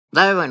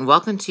Hello everyone,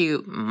 welcome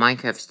to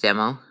Minecraft's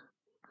demo.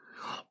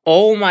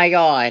 Oh my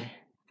god!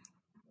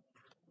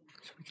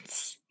 So we can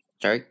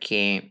start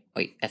game.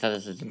 Wait, I thought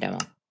this was a demo.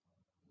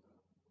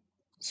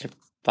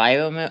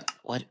 Survival mode?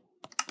 What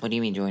do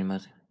you mean join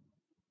mode?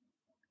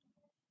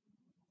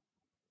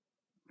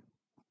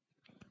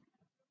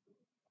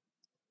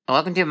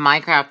 Welcome to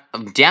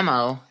Minecraft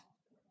demo.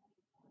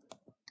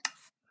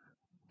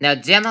 Now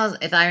demos,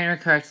 if I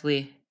remember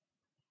correctly.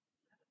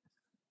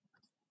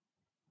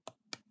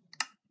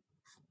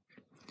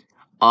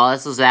 Oh,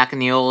 this was back in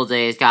the old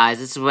days, guys.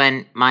 This is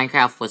when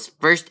Minecraft was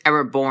first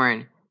ever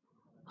born.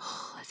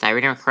 If I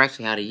remember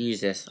correctly how to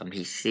use this on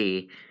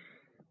PC.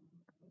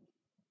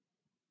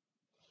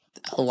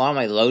 How long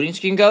my loading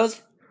screen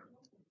goes?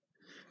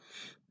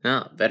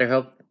 No, better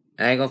hope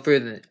I don't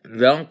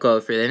go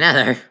through the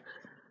nether.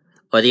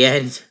 Or the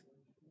end.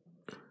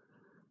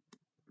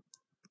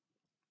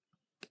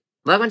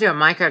 Welcome to a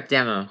Minecraft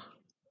demo.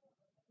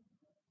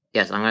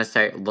 Yes, I'm gonna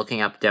start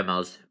looking up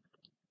demos.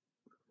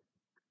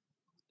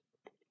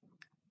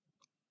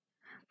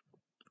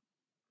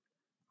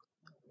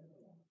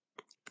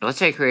 Let's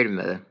try creative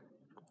mode.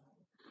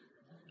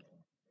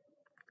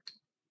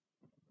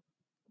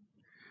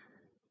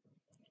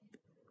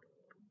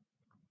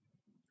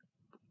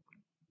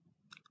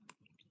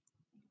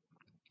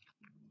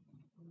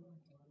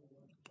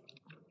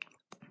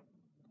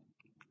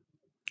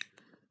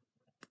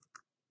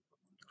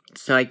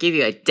 So I give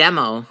you a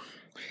demo,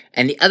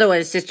 and the other one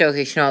is sister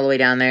location all the way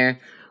down there,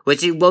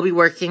 which we'll be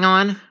working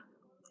on.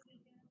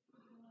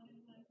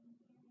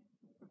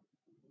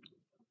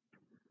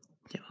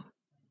 Demo.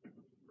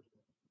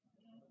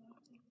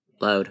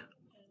 Load.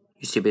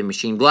 You stupid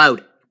machine,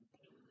 load.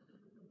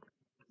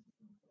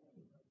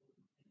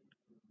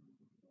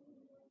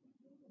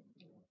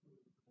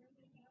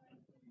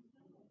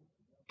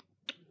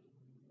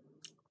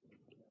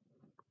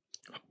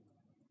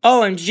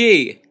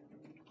 OMG!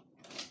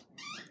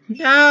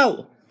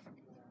 No!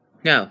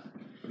 No. What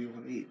do you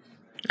want to eat?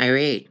 I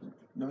ate.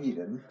 No, you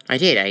didn't. I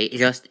did. I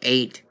just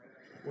ate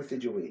What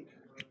did you eat?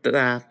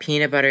 the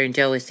peanut butter and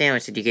jelly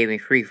sandwich that you gave me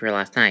free for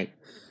last night.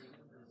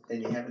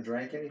 And you haven't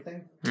drank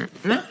anything?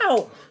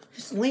 No!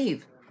 Just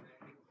leave.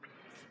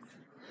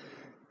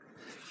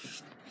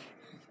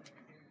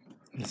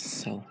 This is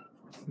so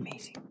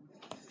amazing.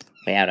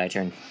 Wait, how do I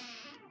turn?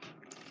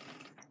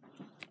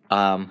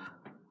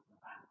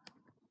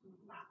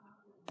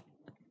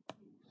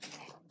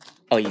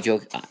 Oh, you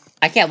joke?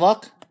 I can't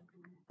look.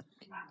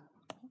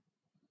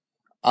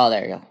 Oh,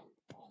 there you go.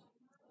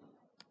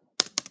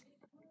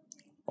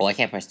 Oh, I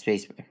can't press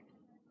space. Wait.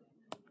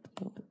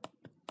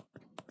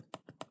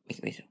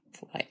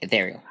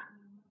 There you go.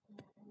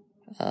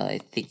 I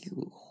think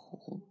you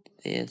hold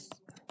this.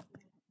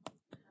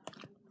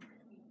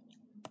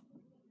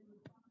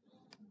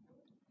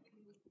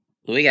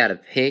 We got a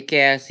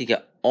pickaxe. You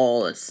got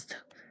all this stuff.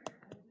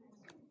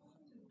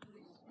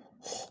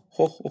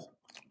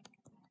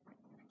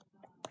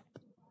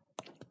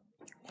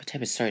 What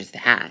type of sword is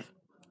that?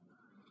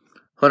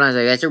 Hold on a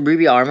second. That's a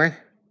ruby armor.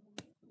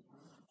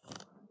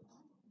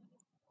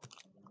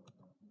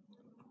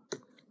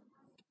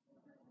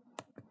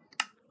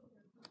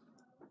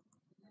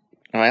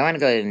 Oh, I want to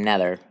go to the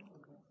nether.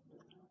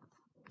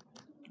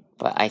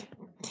 But I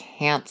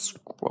can't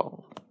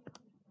scroll.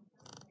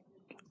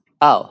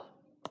 Oh,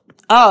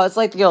 it's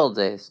like the old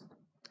days.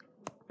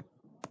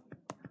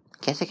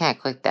 Guess I can't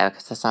click that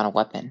because that's not a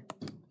weapon.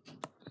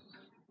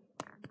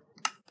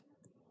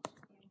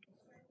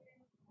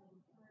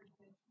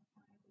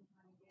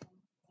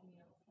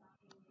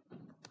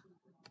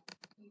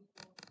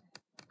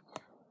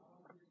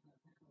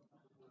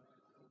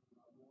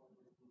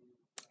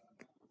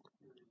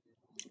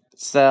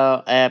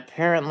 So,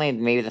 apparently,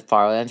 maybe the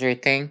Farlands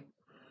thing.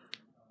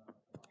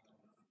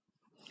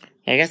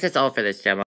 Yeah, I guess that's all for this demo.